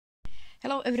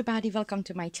Hello everybody, welcome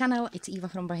to my channel. It's Eva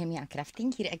from Bohemia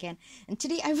Crafting here again, and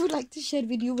today I would like to share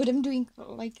with you what I'm doing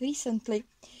recently.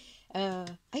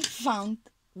 I found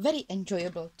very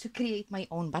enjoyable to create my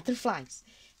own butterflies.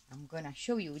 I'm gonna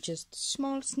show you just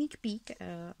small sneak peek.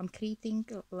 I'm creating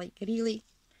really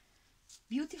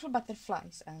beautiful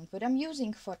butterflies, and what I'm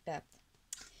using for that,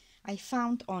 I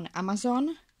found on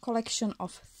Amazon collection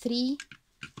of 3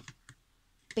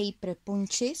 paper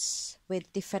punches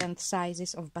with different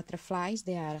sizes of butterflies.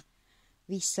 They are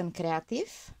Wiesen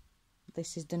Creative.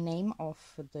 This is the name of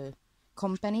the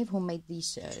company who made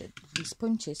these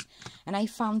punches, and I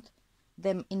found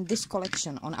them in this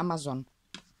collection on Amazon.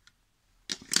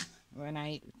 When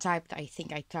I typed, I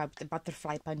think I typed the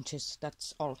butterfly punches,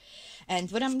 that's all.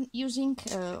 And what I'm using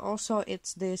also,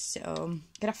 it's this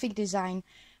graphic design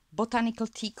botanical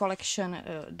tea collection,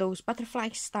 those butterfly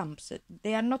stamps.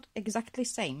 They are not exactly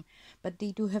same, but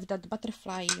they do have that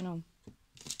butterfly,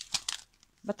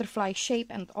 butterfly shape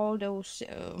and all those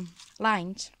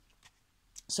lines.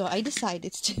 So I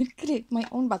decided to create my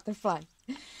own butterfly.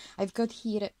 I've got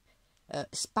here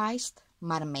Spiced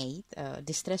Mermaid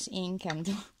distress ink,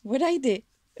 and what I did,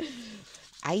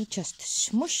 I just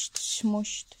smushed.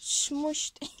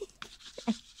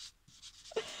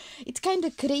 It's kind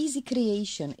of crazy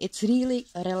creation. It's really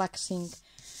relaxing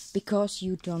because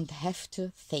you don't have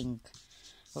to think,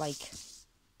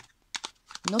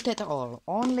 not at all.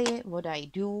 Only what I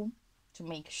do to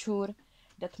make sure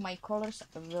that my colors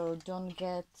will don't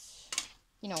get,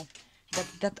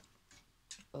 that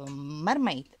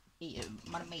mermaid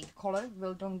color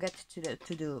will don't get to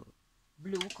the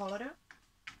blue color.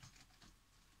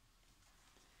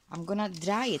 I'm gonna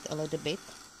dry it a little bit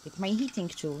with my heating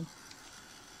tool,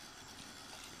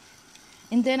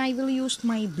 and then I will use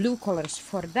my blue colors.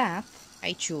 For that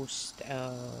I chose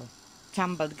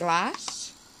tumbled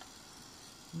glass,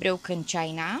 broken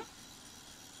china,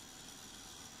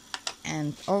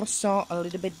 and also a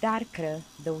little bit darker,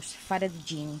 those faded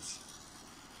jeans.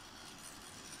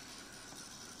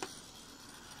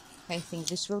 I think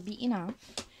this will be enough.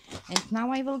 And now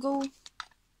I will go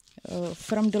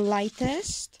from the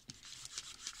lightest.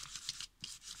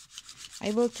 I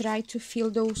will try to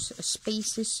fill those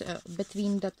spaces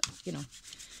between that,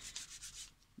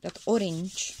 that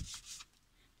orange.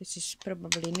 This is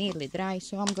probably nearly dry,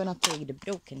 so I'm gonna take the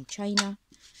broken china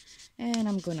and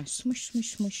I'm gonna smush.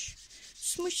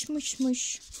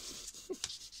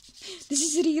 This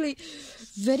is really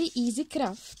very easy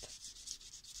craft.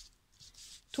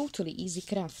 Totally easy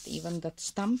craft, even that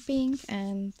stamping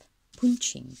and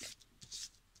punching.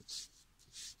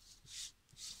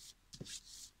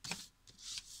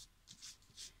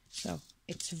 So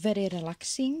it's very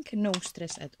relaxing, no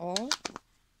stress at all.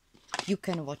 You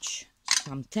can watch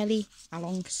some telly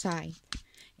alongside,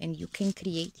 and you can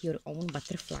create your own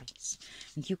butterflies.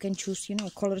 And you can choose,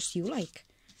 colors you like.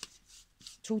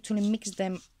 Totally mix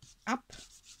them up.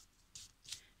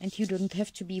 And you don't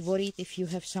have to be worried if you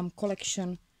have some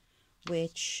collection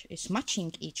which is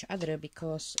matching each other,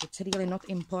 because it's really not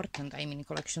important. I mean,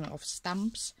 collection of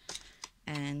stamps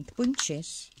and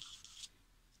punches.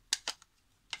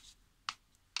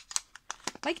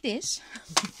 Like this.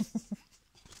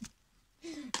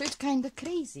 So it's kind of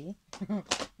crazy.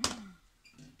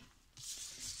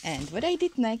 And what I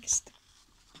did next,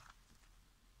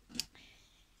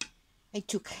 I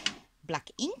took black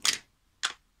ink,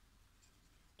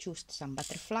 chose some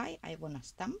butterfly I wanna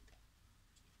stamp.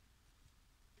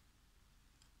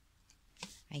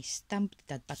 I stamped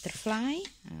that butterfly.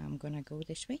 I'm gonna go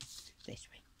this way.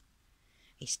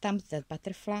 I stamped that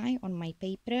butterfly on my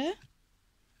paper.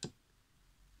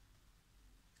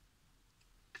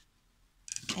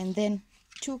 And then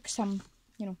took some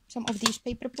of these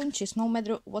paper punches, no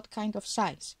matter what kind of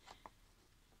size.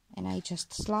 And I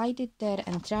just slide it there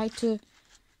and try to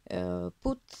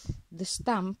put the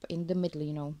stamp in the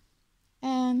middle,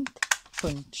 and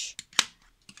punch.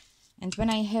 And when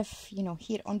I have,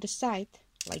 here on the side,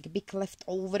 like a big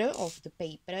leftover of the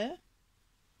paper,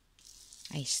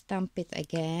 I stamp it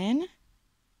again.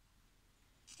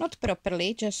 Not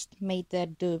properly, just made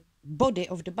that the body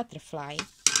of the butterfly.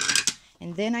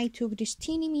 And then I took this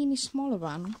teeny small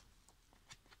one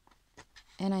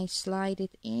and I slide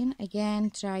it in again,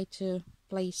 try to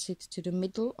place it to the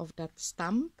middle of that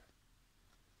stamp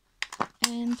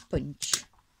and punch.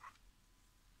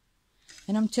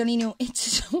 And I'm telling you,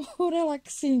 it's so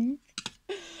relaxing.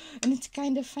 And it's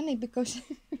kind of funny because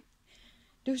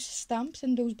those stamps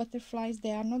and those butterflies,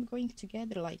 they are not going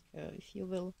together. If you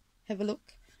will have a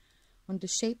look on the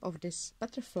shape of this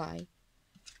butterfly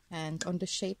and on the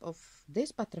shape of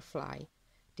this butterfly,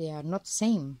 they are not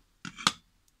same.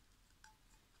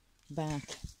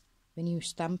 But when you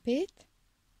stamp it.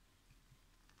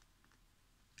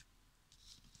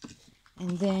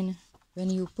 And then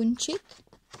when you punch it,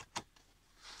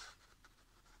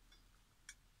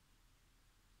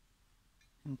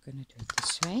 I'm gonna do it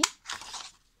this way.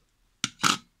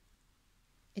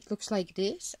 It looks like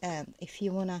this, and if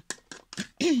you wanna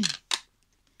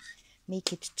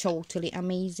make it totally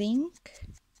amazing,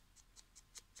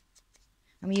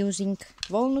 I'm using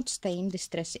Walnut Stain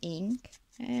Distress ink,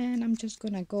 and I'm just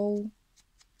gonna go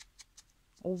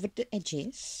over the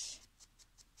edges.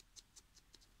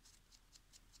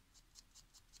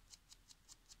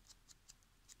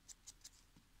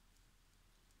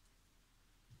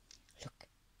 Look,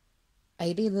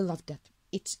 I really love that.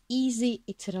 It's easy,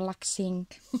 it's relaxing.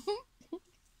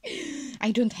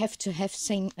 I don't have to have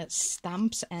same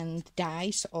stamps and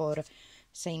dies, or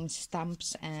same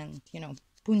stamps and, you know,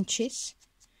 punches.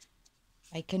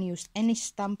 I can use any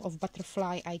stamp of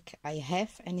butterfly I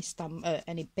have, any stamp,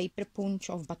 any paper punch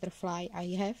of butterfly I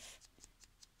have,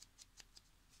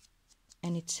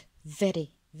 and it's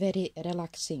very, very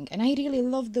relaxing. And I really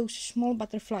love those small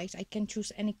butterflies. I can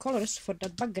choose any colors for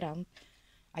that background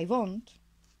I want,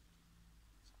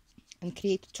 and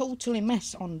create totally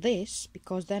mess on this,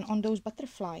 because then on those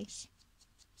butterflies,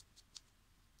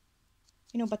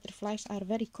 you know, butterflies are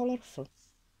very colorful.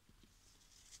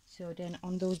 So then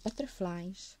on those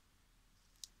butterflies,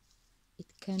 it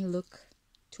can look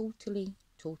totally,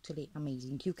 totally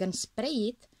amazing. You can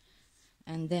spray it,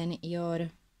 and then your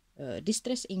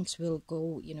distress inks will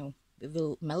go, you know,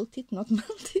 will melt it, not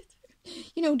melt it.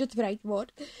 You know that right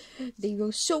word. They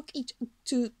will soak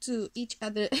to each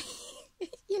other.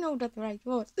 You know that right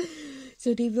word.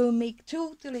 So they will make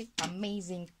totally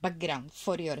amazing background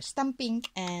for your stamping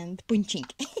and punching.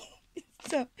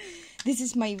 So this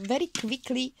is my very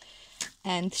quickly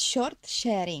and short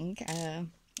sharing.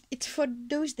 It's for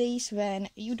those days when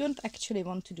you don't actually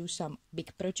want to do some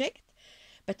big project,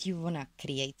 but you want to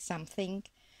create something.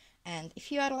 And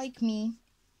if you are like me,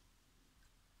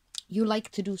 you like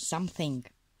to do something,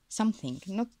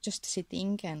 not just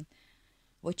sitting and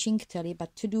watching telly,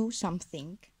 but to do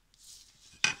something.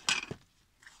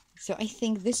 So I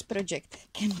think this project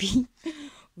can be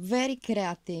very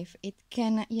creative. It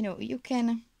can, you know, you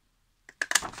can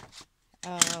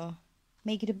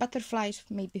make the butterflies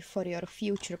maybe for your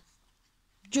future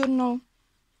journal.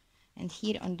 And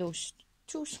here on those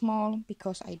too small,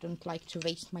 because I don't like to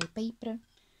waste my paper,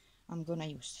 I'm gonna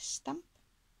use the stamp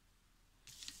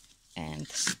and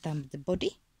stamp the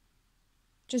body,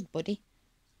 just body,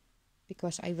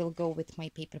 because I will go with my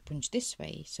paper punch this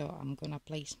way. So I'm gonna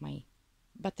place my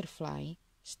butterfly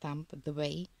stamp the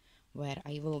way where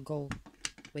I will go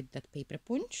with that paper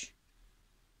punch,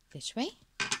 this way.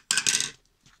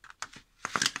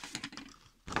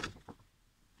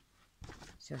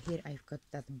 So here I've got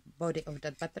that body of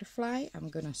that butterfly. I'm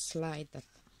gonna slide that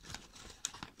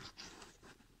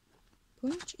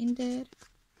punch in there.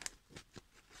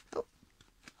 Oh.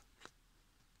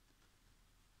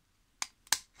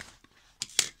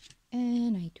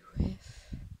 And I do have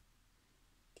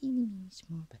teeny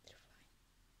small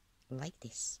butterfly like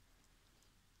this.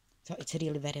 So it's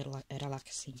really very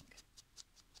relaxing.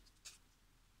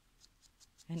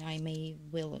 And I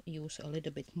will use a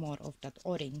little bit more of that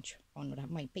orange on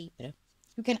my paper.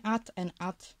 You can add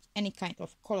any kind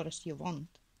of colors you want.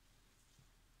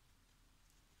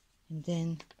 And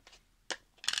then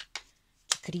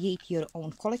to create your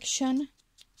own collection.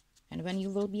 And when you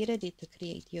will be ready to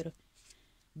create your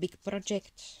big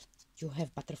project, you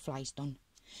have butterflies done.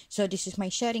 So this is my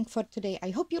sharing for today. I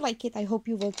hope you like it. I hope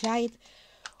you will try it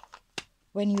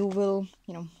when you will,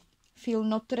 you know, feel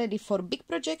not ready for big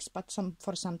projects, but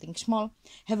for something small.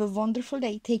 Have a wonderful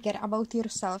day. Take care about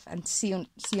yourself, and see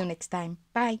you next time.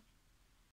 Bye.